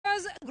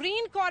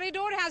green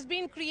corridor has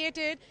been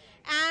created,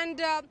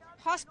 and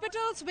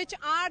hospitals which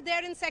are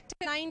there in Sector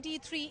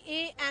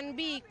 93A and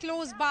B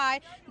close by,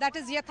 that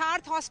is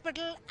Yatharth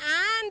Hospital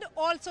and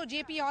also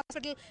JP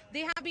Hospital,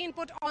 they have been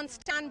put on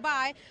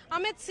standby.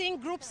 Amit Singh,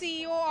 Group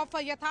CEO of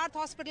Yatharth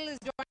Hospital, is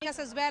joining us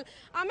as well.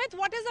 Amit,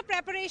 what is the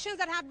preparations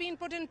that have been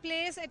put in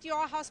place at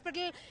your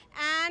hospital,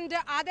 and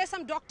are there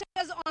some doctors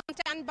on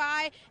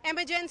standby,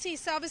 emergency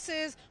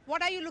services?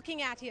 What are you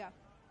looking at here?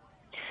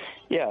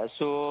 Yeah,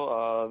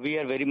 so we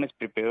are very much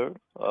prepared.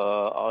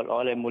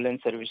 All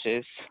ambulance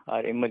services,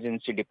 our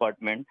emergency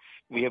department,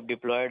 we have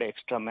deployed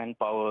extra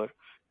manpower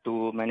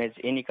to manage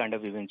any kind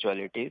of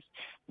eventualities.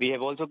 We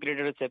have also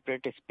created a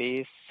separate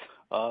space,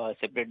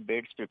 separate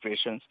beds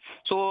preparations.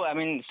 So, I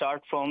mean,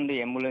 start from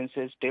the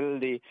ambulances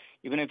till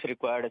even if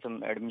required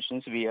some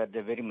admissions, we are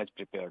very much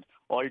prepared.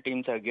 All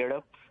teams are geared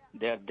up.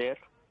 They are there.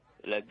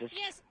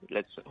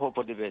 Let's hope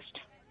for the best.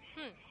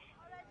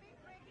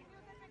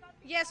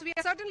 Yes, we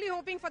are certainly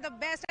hoping for the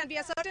best, and we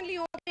are certainly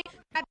hoping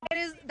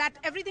that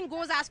everything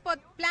goes as per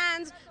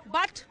plans.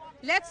 But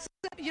let's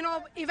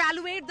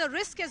evaluate the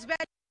risk as well.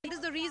 This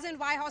is the reason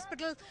why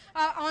hospitals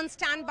are on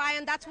standby,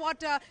 and that's what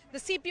the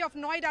CP of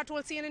Noida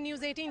told CNN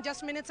News 18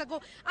 just minutes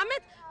ago.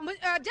 Amit,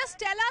 just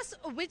tell us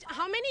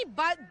how many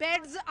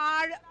beds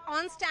are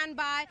on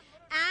standby,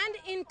 and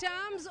in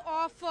terms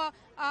of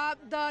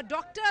the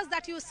doctors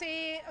that you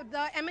say,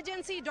 the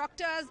emergency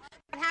doctors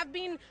that have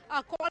been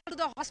called to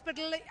the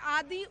hospital,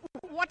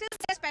 what is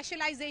their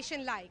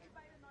specialization like?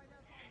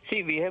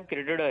 See, we have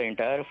created an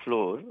entire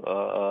floor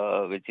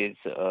which is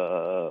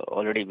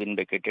already been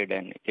vacated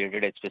and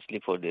created especially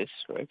for this,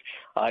 right?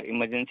 Our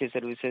emergency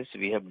services,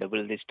 we have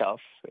doubled the staff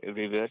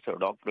everywhere, so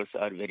doctors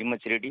are very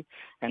much ready.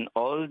 And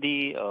all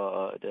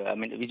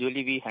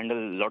visually we handle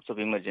lots of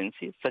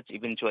emergencies. Such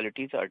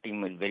eventualities, our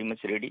team is very much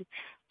ready.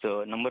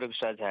 So number of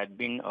stars had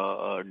been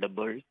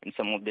doubled. In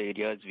some of the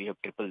areas, we have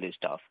tripled the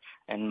staff.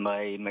 And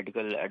my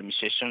medical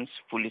administrations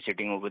fully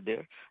sitting over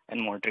there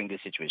and monitoring the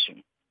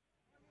situation.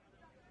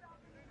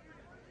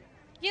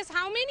 Yes,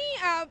 how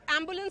many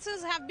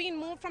ambulances have been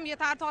moved from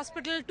Yatharth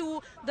Hospital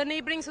to the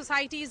neighboring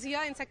societies here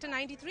in Sector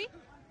 93,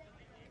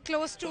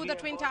 close to the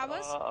Twin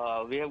Towers?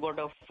 We have got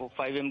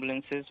 5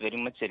 ambulances very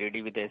much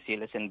ready with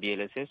SCLS and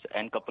BLSS,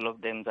 and couple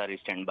of them are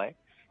standby.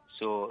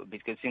 So,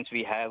 because since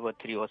we have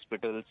 3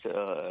 hospitals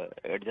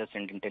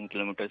adjacent in 10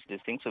 kilometers,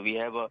 so we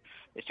have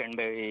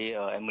standby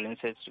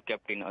ambulances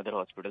kept in other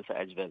hospitals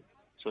as well,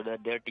 so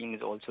that their team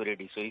is also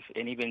ready. So if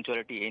any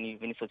eventuality,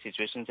 any such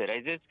situations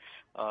arises,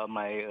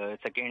 my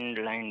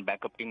second line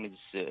backup team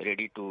is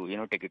ready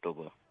to, take it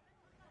over.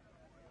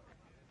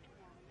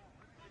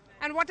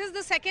 And what is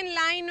the second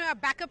line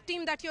backup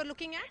team that you're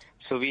looking at?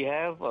 So we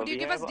have... Could you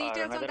give us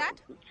details on that?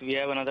 We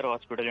have another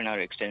hospital in our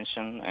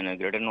extension in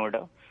Greater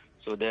Noida.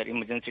 So their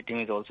emergency team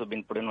has also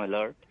been put on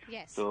alert.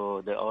 Yes.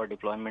 So our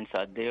deployments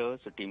are there,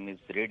 so team is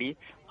ready.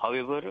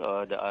 However,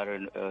 our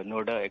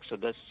Noida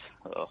Exodus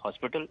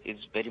hospital is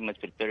very much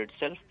prepared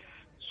itself.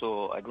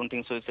 So I don't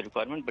think so it's a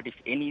requirement, but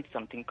if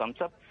something comes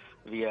up,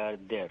 we are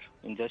there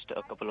in just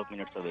a couple of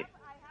minutes away.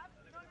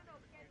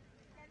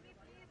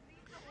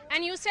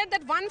 And you said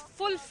that one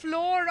full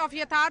floor of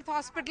Yatharth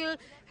Hospital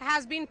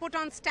has been put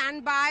on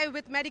standby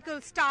with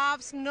medical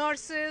staffs,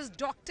 nurses,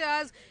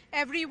 doctors,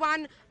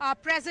 everyone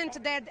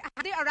present there.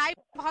 Have they arrived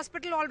at the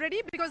hospital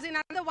already? Because in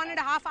another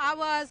 1.5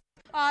 hours,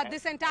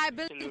 this entire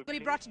building will be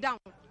brought down.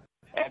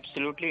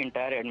 Absolutely,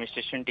 entire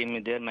administration team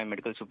is there. My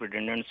medical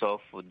superintendents of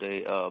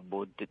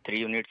both the 3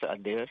 units are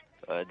there.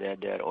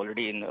 They are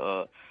already in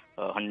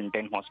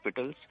 110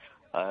 hospitals.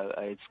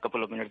 A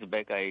couple of minutes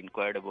back, I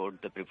inquired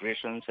about the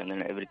preparations, and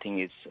then everything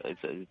is as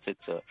per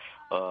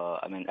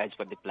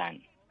the plan.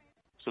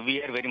 So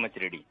we are very much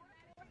ready.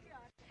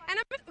 And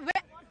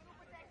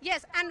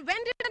yes, and when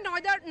did the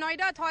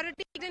Noida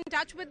Authority get in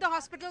touch with the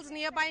hospitals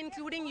nearby,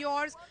 including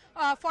yours,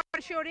 for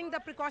ensuring the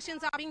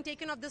precautions are being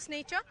taken of this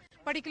nature,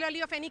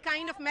 particularly of any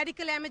kind of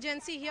medical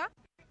emergency here?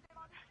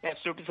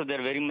 Absolutely. So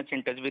they're very much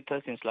in touch with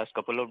us since last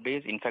couple of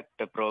days. In fact,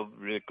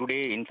 probably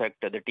today,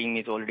 the team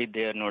is already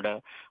there,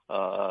 Noida,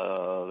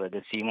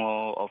 the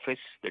CMO office.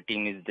 The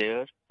team is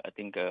there. I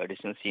think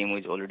additional CMO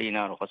is already in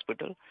our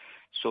hospital.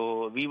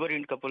 So we were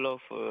in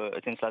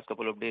since last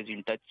couple of days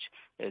in touch.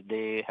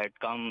 They had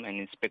come and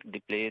inspect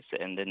the place,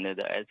 and then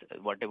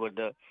whatever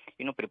the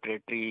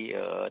preparatory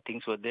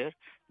things were there,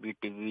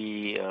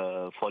 we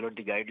followed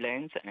the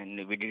guidelines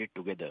and we did it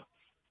together.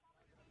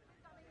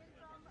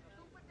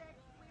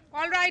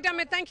 All right,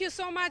 Amit, thank you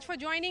so much for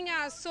joining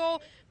us. So,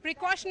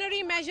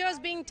 precautionary measures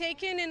being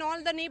taken in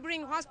all the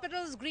neighboring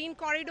hospitals, green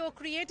corridor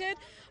created.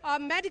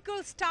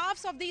 Medical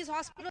staffs of these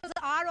hospitals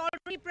are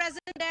already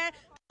present there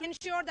to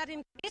ensure that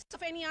in case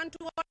of any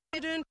untoward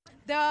incident,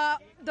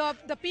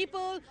 the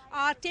people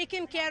are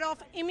taken care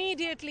of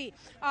immediately.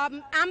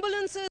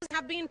 Ambulances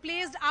have been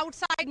placed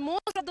outside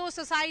most of those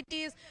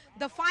societies.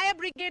 The fire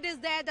brigade is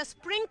there. The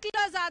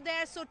sprinklers are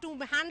there. So, to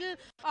handle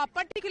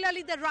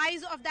particularly the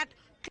rise of that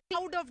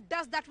cloud of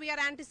dust that we are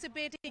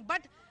anticipating.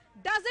 But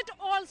does it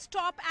all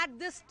stop at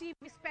this TV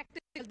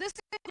spectacle? This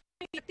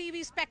is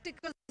TV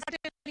spectacle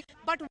until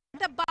but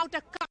what about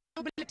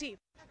accountability?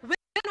 Will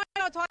the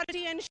Noida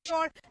Authority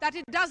ensure that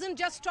it doesn't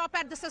just stop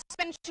at the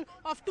suspension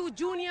of 2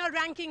 junior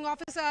ranking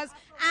officers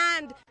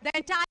and the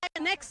entire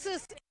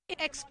nexus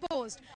exposed?